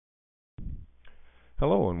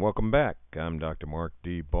Hello and welcome back. I'm Dr. Marc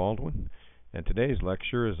D. Baldwin, and today's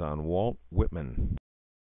lecture is on Walt Whitman.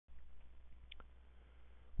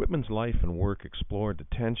 Whitman's life and work explored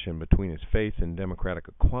the tension between his faith in democratic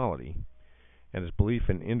equality and his belief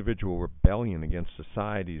in individual rebellion against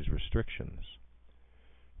society's restrictions.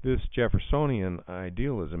 This Jeffersonian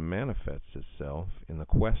idealism manifests itself in the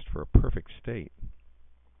quest for a perfect state.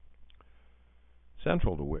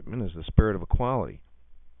 Central to Whitman is the spirit of equality,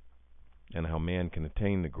 and how man can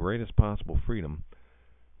attain the greatest possible freedom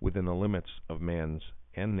within the limits of man's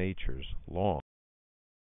and nature's law.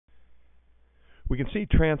 We can see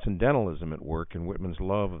transcendentalism at work in Whitman's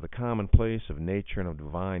love of the commonplace, of nature, and of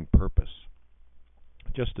divine purpose.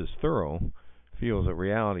 Just as Thoreau feels that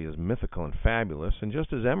reality is mythical and fabulous, and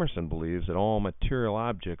just as Emerson believes that all material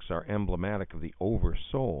objects are emblematic of the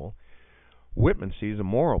oversoul, Whitman sees a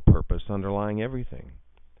moral purpose underlying everything.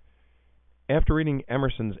 After reading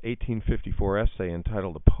Emerson's 1854 essay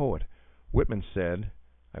entitled "The Poet," Whitman said,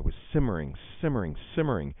 "I was simmering.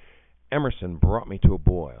 Emerson brought me to a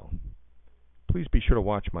boil." Please be sure to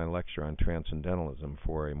watch my lecture on transcendentalism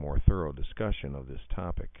for a more thorough discussion of this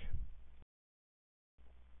topic.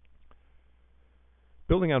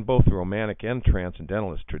 Building on both the Romantic and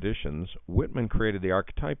Transcendentalist traditions, Whitman created the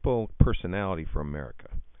archetypal personality for America,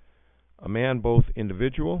 a man both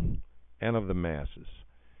individual and of the masses.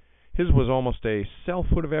 His was almost a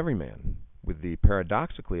selfhood of every man, with the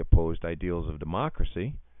paradoxically opposed ideals of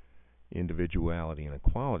democracy, individuality, and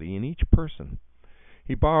equality in each person.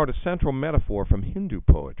 He borrowed a central metaphor from Hindu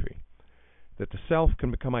poetry, that the self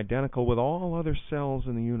can become identical with all other cells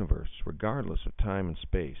in the universe, regardless of time and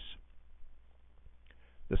space.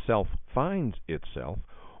 The self finds itself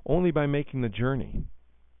only by making the journey,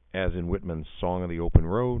 as in Whitman's Song of the Open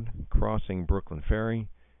Road, Crossing Brooklyn Ferry,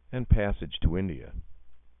 and Passage to India.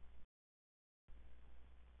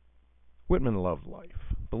 Whitman loved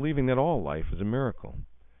life, believing that all life is a miracle.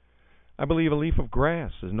 "I believe a leaf of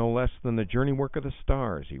grass is no less than the journey work of the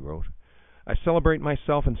stars," he wrote. "I celebrate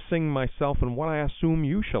myself and sing myself, and what I assume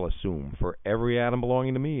you shall assume, for every atom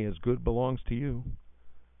belonging to me as good belongs to you."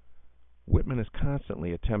 Whitman is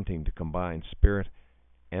constantly attempting to combine spirit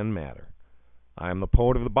and matter. "I am the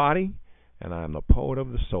poet of the body, and I am the poet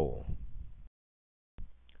of the soul."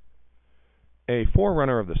 A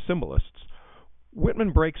forerunner of the symbolists,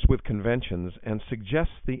 Whitman breaks with conventions and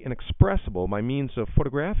suggests the inexpressible by means of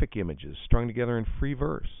photographic images strung together in free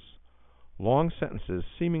verse, long sentences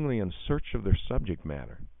seemingly in search of their subject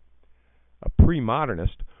matter. A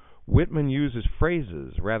pre-modernist, Whitman uses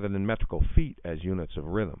phrases rather than metrical feet as units of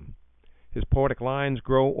rhythm. His poetic lines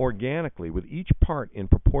grow organically, with each part in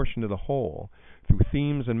proportion to the whole, through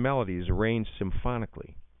themes and melodies arranged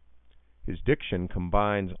symphonically. His diction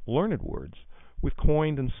combines learned words with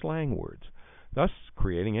coined and slang words, thus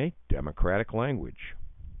creating a democratic language.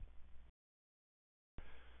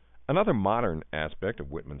 Another modern aspect of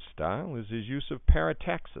Whitman's style is his use of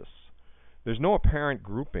parataxis. There's no apparent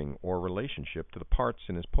grouping or relationship to the parts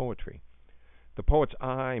in his poetry. The poet's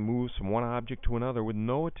eye moves from one object to another with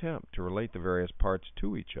no attempt to relate the various parts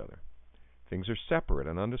to each other. Things are separate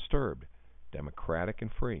and undisturbed, democratic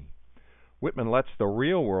and free. Whitman lets the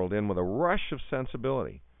real world in with a rush of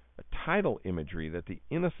sensibility, a tidal imagery that the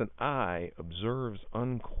innocent eye observes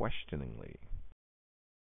unquestioningly.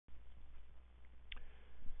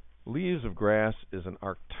 Leaves of Grass is an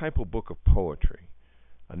archetypal book of poetry,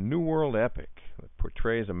 a New World epic that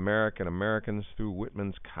portrays America and Americans through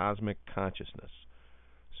Whitman's cosmic consciousness,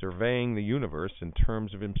 surveying the universe in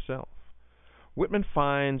terms of himself. Whitman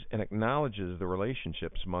finds and acknowledges the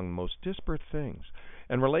relationships among the most disparate things,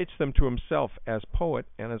 and relates them to himself as poet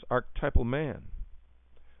and as archetypal man.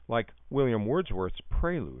 Like William Wordsworth's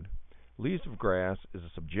Prelude, Leaves of Grass is a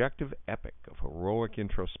subjective epic of heroic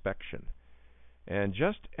introspection, and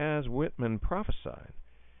just as Whitman prophesied,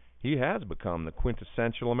 he has become the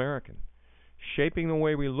quintessential American, shaping the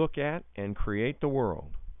way we look at and create the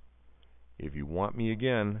world. If you want me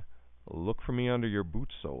again, look for me under your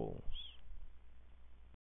boot soles.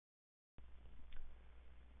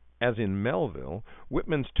 As in Melville,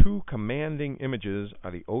 Whitman's two commanding images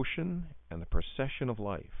are the ocean and the procession of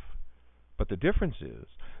life. But the difference is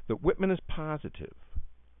that Whitman is positive.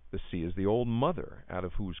 The sea is the old mother out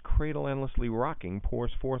of whose cradle endlessly rocking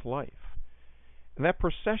pours forth life. And that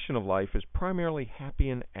procession of life is primarily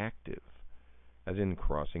happy and active, as in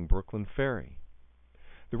Crossing Brooklyn Ferry.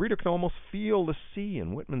 The reader can almost feel the sea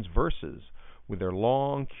in Whitman's verses, with their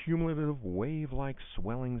long, cumulative, wave-like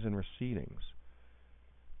swellings and recedings.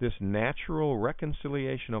 This natural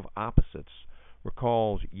reconciliation of opposites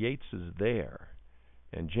recalls Yeats's There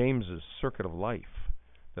and James's Circuit of Life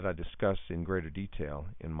that I discuss in greater detail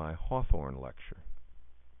in my Hawthorne lecture.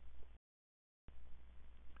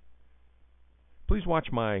 Please watch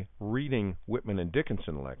my Reading Whitman and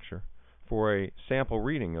Dickinson lecture for a sample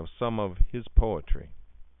reading of some of his poetry.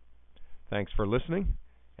 Thanks for listening,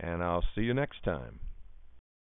 and I'll see you next time.